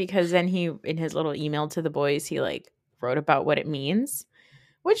read it because then he, in his little email to the boys, he like wrote about what it means,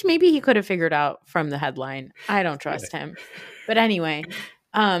 which maybe he could have figured out from the headline. I don't trust him. But anyway,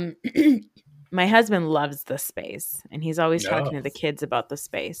 my husband loves the space, and he's always talking to the kids about the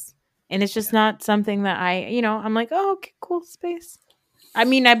space. And it's just not something that I'm like, oh, okay, cool, space. I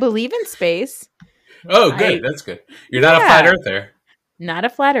mean, I believe in space. Oh, good. That's good. You're not a flat earther. Not a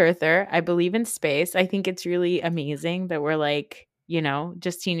flat earther. I believe in space. I think it's really amazing that we're like,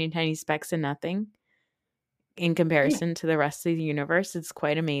 just teeny tiny specks of nothing in comparison to the rest of the universe. It's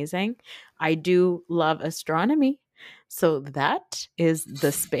quite amazing. I do love astronomy. So that is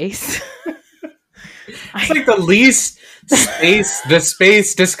the space. It's like the least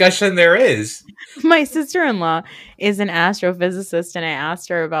space discussion there is. My sister-in-law is an astrophysicist, and I asked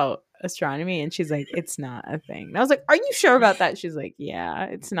her about astronomy, and she's like, it's not a thing. And I was like, are you sure about that? She's like, yeah,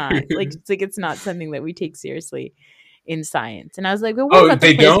 it's not. Like, it's not something that we take seriously in science. And I was like, well, what Oh, about the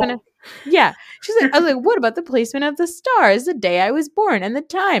they placement don't? of yeah. She's like, I was like, what about the placement of the stars, the day I was born, and the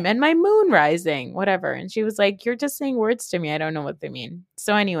time, and my moon rising, whatever. And she was like, you're just saying words to me. I don't know what they mean.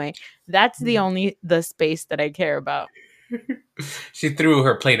 So anyway, that's the space that I care about. She threw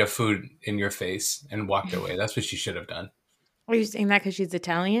her plate of food in your face and walked away. That's what she should have done. Are you saying that because she's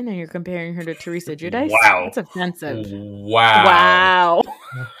Italian and you're comparing her to Teresa Giudice? Wow. That's offensive. Wow. Wow.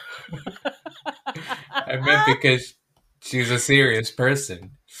 I meant because she's a serious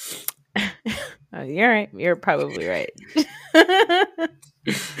person. Oh, you're right. You're probably right.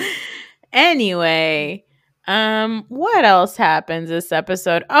 Anyway, what else happens this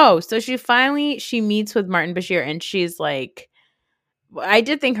episode? Oh, so she meets with Martin Bashir, and she's like, I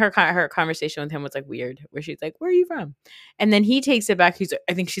did think her conversation with him was like weird, where she's like, "Where are you from?" And then he takes it back. He's like,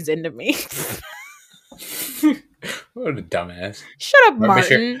 "I think she's into me." What a dumbass. Shut up,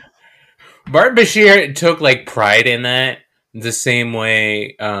 Martin. Martin Bashir took like pride in that the same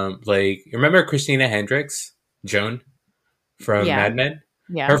way, like, remember Christina Hendricks, Joan from Mad Men?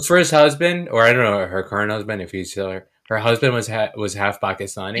 Yeah. Her first husband, or I don't know, her current husband, if he's still her husband was half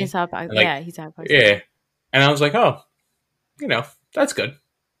Pakistani. He's half Pakistani. Like, yeah, he's half Pakistani. Yeah. And I was like, oh, that's good.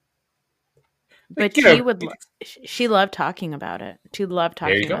 But she loved talking about it. She loved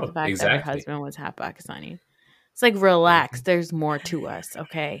talking about the fact that her husband was half Pakistani. It's like, relax. There's more to us,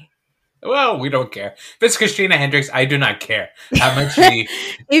 okay? Well, we don't care. If it's Christina Hendricks, I do not care how much she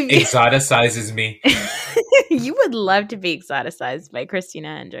exoticizes me. You would love to be exoticized by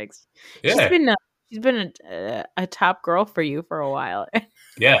Christina Hendricks. Yeah. She's been a top girl for you for a while.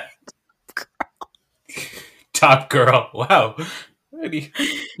 Yeah. Top girl. Wow.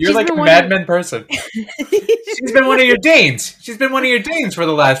 You're like a Mad Men person. She's been one of your dames. She's been one of your dames for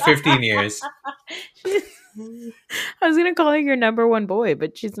the last 15 years. I was gonna call her your number one boy,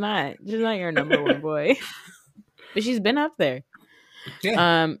 but she's not. She's not your number one boy. But she's been up there.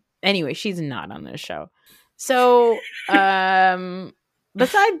 Yeah. Anyway, she's not on this show. So,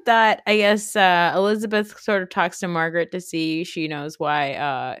 besides that, I guess Elizabeth sort of talks to Margaret to see she knows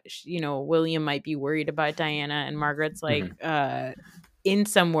why William might be worried about Diana, and Margaret's like, in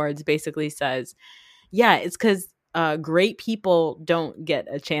some words, basically says, yeah, it's because great people don't get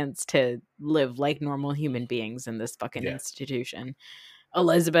a chance to live like normal human beings in this fucking institution.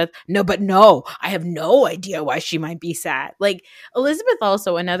 Elizabeth, no, I have no idea why she might be sad. Like, Elizabeth,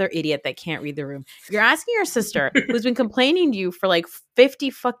 also another idiot that can't read the room. You're asking your sister, who's been complaining to you for like 50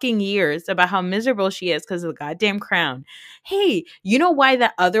 fucking years about how miserable she is because of the goddamn crown. Hey, you know why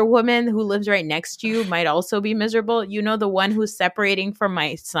that other woman who lives right next to you might also be miserable? You know, the one who's separating from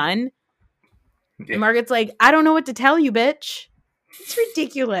my son? Yeah. And Margaret's like, I don't know what to tell you, bitch. It's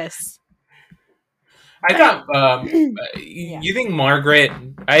ridiculous. I thought, you think Margaret,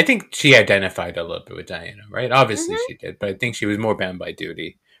 I think she identified a little bit with Diana, right? Obviously she did, but I think she was more bound by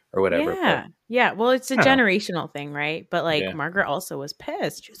duty or whatever. Yeah. But, yeah. Well, it's a generational thing, right? But like, Margaret also was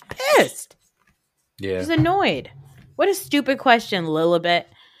pissed. She was pissed. Yeah. She was annoyed. What a stupid question, Lilibet.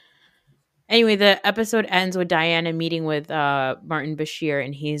 Anyway, the episode ends with Diana meeting with Martin Bashir,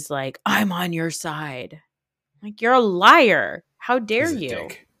 and he's like, I'm on your side. Like, you're a liar. How dare you?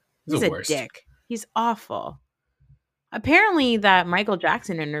 He's a dick. He's awful. Apparently, that Michael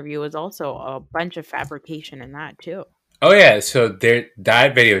Jackson interview was also a bunch of fabrication in that, too. Oh, yeah. So that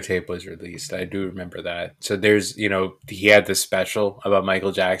videotape was released. I do remember that. So there's, he had this special about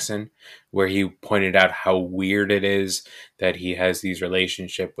Michael Jackson where he pointed out how weird it is that he has these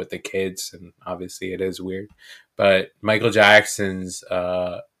relationship with the kids. And obviously it is weird. But Michael Jackson's,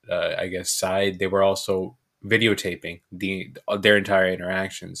 I guess, side, they were also videotaping their entire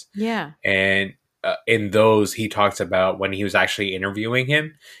interactions. Yeah. And in those, he talks about when he was actually interviewing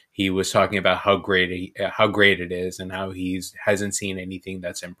him, he was talking about how great it is and how hasn't seen anything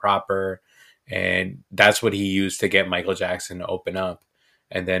that's improper. And that's what he used to get Michael Jackson to open up.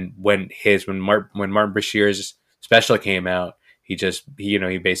 And then when Martin Bashir's special came out, he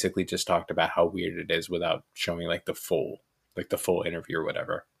basically just talked about how weird it is without showing like the full interview or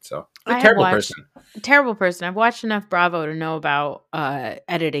whatever. So terrible person. I've watched enough Bravo to know about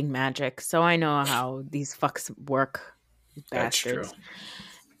editing magic, so I know how these fucks work. That's true.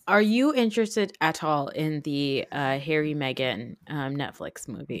 Are you interested at all in the Harry Meghan Netflix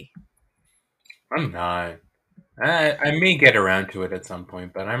movie? I'm not. I may get around to it at some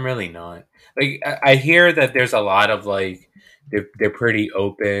point, but I'm really not. Like, I hear that there's a lot of like they're pretty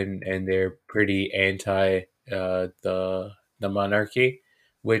open and they're pretty anti the monarchy,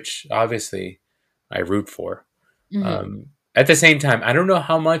 which obviously I root for. Mm-hmm. at the same time, I don't know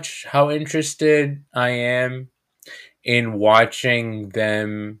how interested I am in watching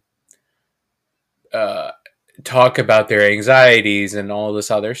them uh, talk about their anxieties and all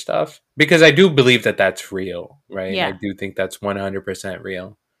this other stuff, because I do believe that that's real, right? I Yeah. do think that's 100%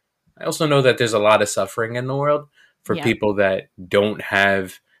 real. I also know that there's a lot of suffering in the world for Yep. people that don't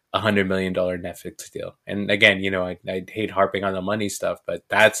have $100 million Netflix deal. And again, I hate harping on the money stuff, but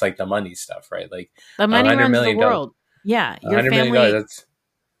that's like the money stuff, right? Like The a money hundred runs the million dollars, world. Yeah. a Your hundred million dollars. family.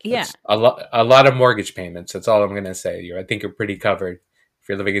 Yeah. That's a lot of mortgage payments. That's all I'm gonna say. I think you're pretty covered if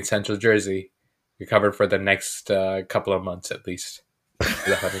you're living in Central Jersey. You're covered for the next couple of months at least for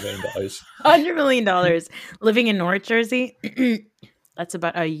the $100 million. $100 million living in North Jersey. That's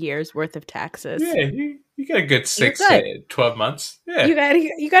about a year's worth of taxes. Yeah, you get a good You're 6 good. to 12 months. Yeah.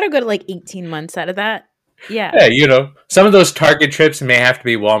 You got a good like 18 months out of that. Yeah. Yeah, some of those Target trips may have to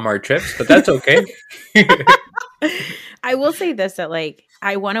be Walmart trips, but that's okay. I will say this, that like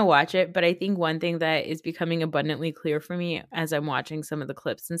I want to watch it, but I think one thing that is becoming abundantly clear for me as I'm watching some of the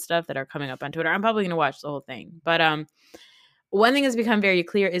clips and stuff that are coming up on Twitter, I'm probably going to watch the whole thing. But one thing has become very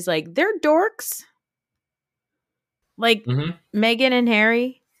clear is like they're dorks. Like Hmm. Meghan and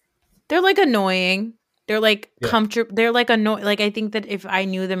Harry, they're like annoying. They're like Yeah. comfortable. They're like annoying. Like I think that if I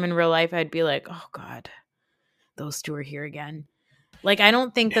knew them in real life, I'd be like, oh God, those two are here again. Like I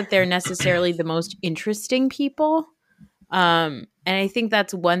don't think that they're necessarily the most interesting people. And I think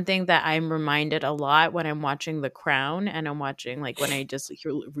that's one thing that I'm reminded a lot when I'm watching The Crown, and I'm watching like when I just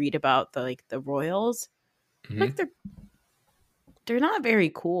read about the royals. Hmm. Like they're not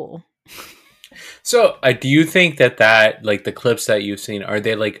very cool. So, do you think that like the clips that you've seen, are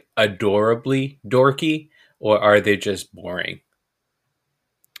they like adorably dorky, or are they just boring?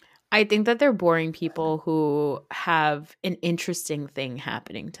 I think that they're boring people who have an interesting thing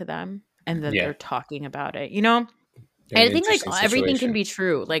happening to them, and then Yeah, they're talking about it. You know, an I think like interesting everything can situation. be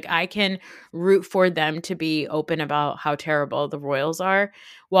true. Like I can root for them to be open about how terrible the royals are,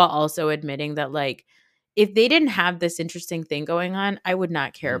 while also admitting that like if they didn't have this interesting thing going on, I would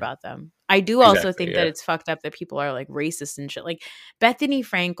not care Mhm. about them. I do also Exactly. think that Yeah. it's fucked up that people are like racist and shit. Like Bethany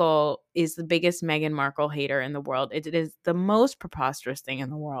Frankel is the biggest Meghan Markle hater in the world. It is the most preposterous thing in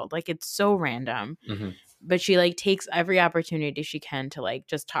the world. Like it's so random, Hmm. but she like takes every opportunity she can to like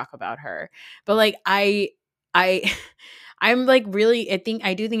just talk about her. But like I I'm like really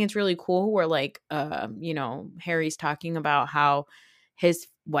I do think it's really cool where like Harry's talking about how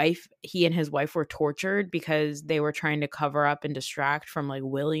he and his wife were tortured because they were trying to cover up and distract from like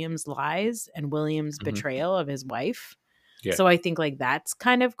William's lies and William's Hmm. betrayal of his wife. Yeah, So I think like that's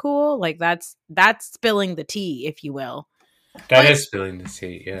kind of cool. Like that's spilling the tea, if you will. that But is spilling the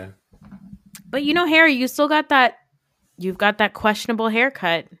tea. Yeah. Harry, you've got that questionable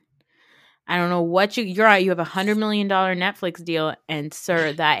haircut. I don't know what you're out. You have $100 million Netflix deal, and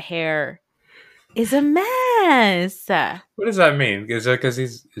sir, that hair is a mess. What does that mean? Is it because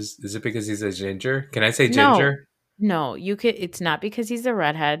is it because he's a ginger? Can I say No, ginger? no, you could. It's not because he's a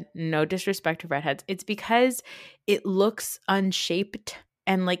redhead. No disrespect to redheads. It's because it looks unshaped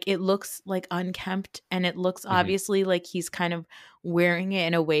and like it looks like unkempt, and it looks Hmm. obviously like he's kind of wearing it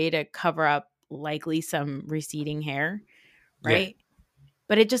in a way to cover up likely some receding hair, Yeah. right?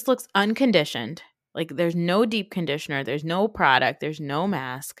 But it just looks unconditioned. Like there's no deep conditioner, there's no product, there's no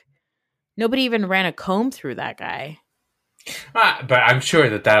mask. Nobody even ran a comb through that guy. But I'm sure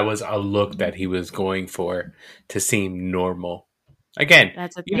that was a look that he was going for to seem normal. Again,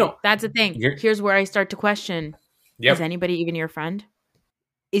 That's the you thing. know, That's the thing. you're. Here's where I start to question: is Yep. anybody even your friend?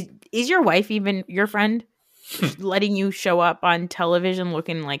 Is your wife even your friend? Letting you show up on television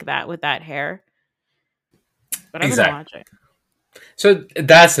looking like that with that hair? But I'm gonna Exactly. watch it. So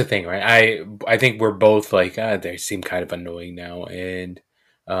that's the thing, right? I think we're both like, they seem kind of annoying now, and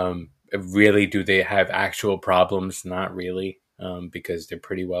really, do they have actual problems? Not really, because they're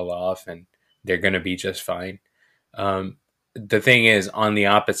pretty well off and they're gonna be just fine. The thing is, on the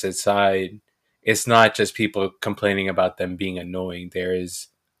opposite side, it's not just people complaining about them being annoying. There is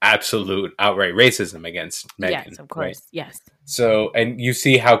absolute outright racism against Yes, Megan, of right? course. Yes. So, and you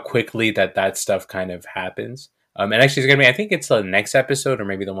see how quickly that stuff kind of happens. And actually, it's gonna be. I think it's the next episode, or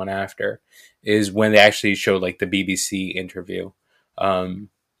maybe the one after, is when they actually show like the BBC interview. Um,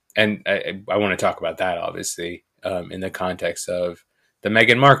 and I want to talk about that, obviously, in the context of the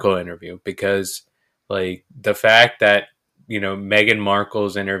Meghan Markle interview, because like the fact that Meghan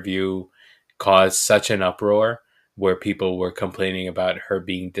Markle's interview caused such an uproar, where people were complaining about her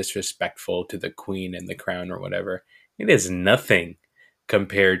being disrespectful to the Queen and the Crown or whatever. It is nothing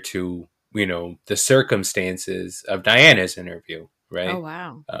compared to the circumstances of Diana's interview, Oh right?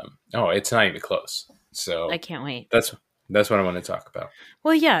 wow. Oh, it's not even close. I So can't wait. that's That's what I want to talk about.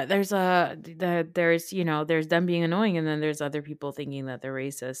 Well, yeah, there's there's them being annoying, and then there's other people thinking that they're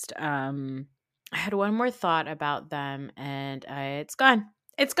racist. I had one more thought about them, and it's gone.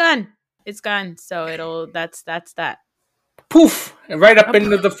 It's gone. It's gone. So that's that. Poof! Right up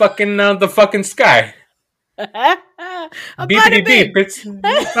into the fucking sky. Beepity beep. It's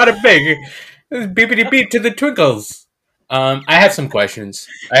not a big. Beepity beep to the twinkles. I have some questions.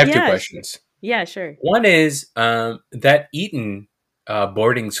 I have two questions. Yeah, sure. One is that Eton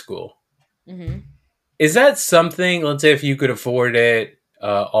boarding school. Mm-hmm. Is that something? Let's say if you could afford it,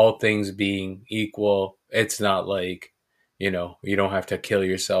 all things being equal, it's not like you don't have to kill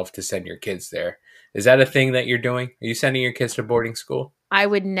yourself to send your kids there. Is that a thing that you're doing? Are you sending your kids to boarding school? I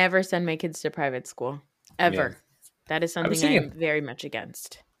would never send my kids to private school ever. Yeah. That is something I'm very much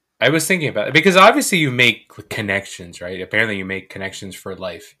against. I was thinking about it because obviously you make connections, right? Apparently you make connections for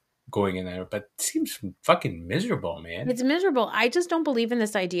life going in there, but it seems fucking miserable, man. It's miserable. I just don't believe in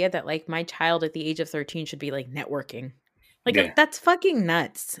this idea that like my child at the age of 13 should be like networking. Like that's fucking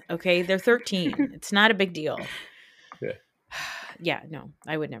nuts. Okay, they're 13. It's not a big deal. Yeah. Yeah, no,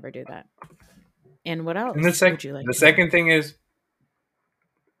 I would never do that. And what else? And would you like the second thing is,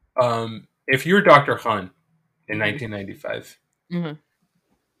 if you're Dr. Han in 1995,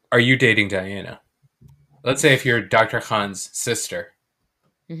 are you dating Diana? Let's say if you're Dr. Han's sister,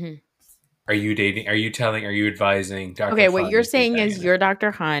 are you advising Dr. Okay, Han what you're saying is you're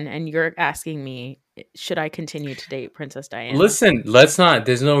Dr. Han and you're asking me, should I continue to date Princess Diana? Listen, let's not.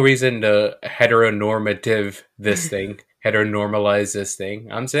 There's no reason to heteronormalize this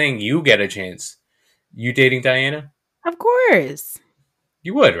thing. I'm saying you get a chance. You dating Diana? Of course.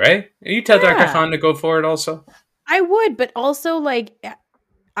 You would, right? You tell Dr. Han to go for it also? I would, but also like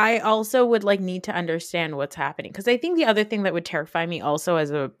I also would like need to understand what's happening, because I think the other thing that would terrify me also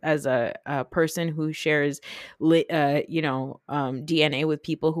as a person who shares DNA with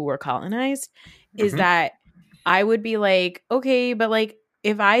people who were colonized is that I would be like, okay, but like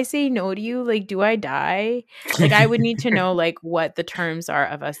if I say no to you, like do I die? Like I would need to know like what the terms are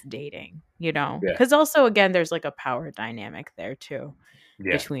of us dating, because also again there's like a power dynamic there too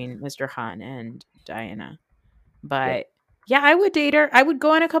between Mr. Han and Diana. But yeah, I would date her. I would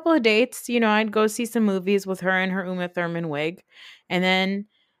go on a couple of dates. I'd go see some movies with her in her Uma Thurman wig. And then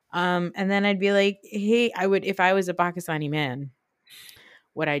I'd be like, hey, if I was a Pakistani man,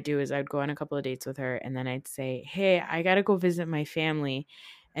 what I'd do is I'd go on a couple of dates with her. And then I'd say, hey, I got to go visit my family.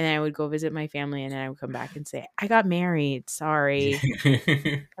 And then I would go visit my family. And then I would come back and say, I got married. Sorry.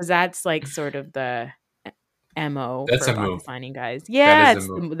 Because that's like sort of the MO for Pakistani guys. Yeah,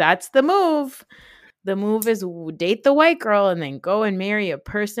 that's the move. The move is date the white girl and then go and marry a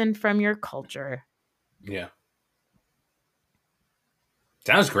person from your culture. Yeah.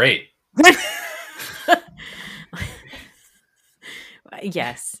 Sounds great.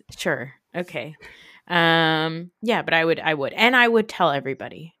 Yes, sure. Okay. Yeah, but I would. And I would tell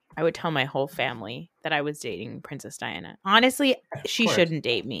everybody. I would tell my whole family that I was dating Princess Diana. Honestly, she shouldn't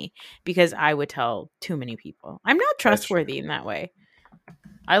date me because I would tell too many people. I'm not trustworthy in that way.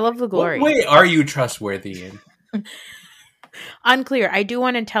 I love the glory. What way are you trustworthy in? Unclear. I do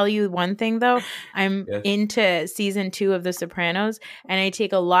want to tell you one thing, though. I'm into season 2 of The Sopranos, and I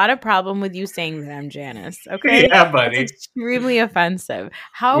take a lot of problem with you saying that I'm Janice. Okay? Yeah, buddy. It's extremely offensive.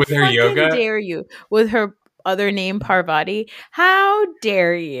 How fucking dare you? With her other name, Parvati. How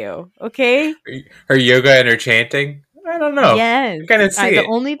dare you? Okay? Her yoga and her chanting? I don't know. Yes. I kind of see The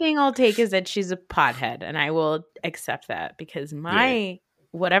only thing I'll take is that she's a pothead, and I will accept that because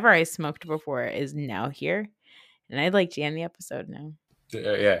whatever I smoked before is now here. And I'd like to end the episode now.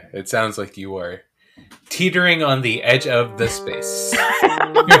 Yeah, it sounds like you are teetering on the edge of the space.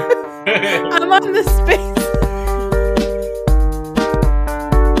 I'm on the space.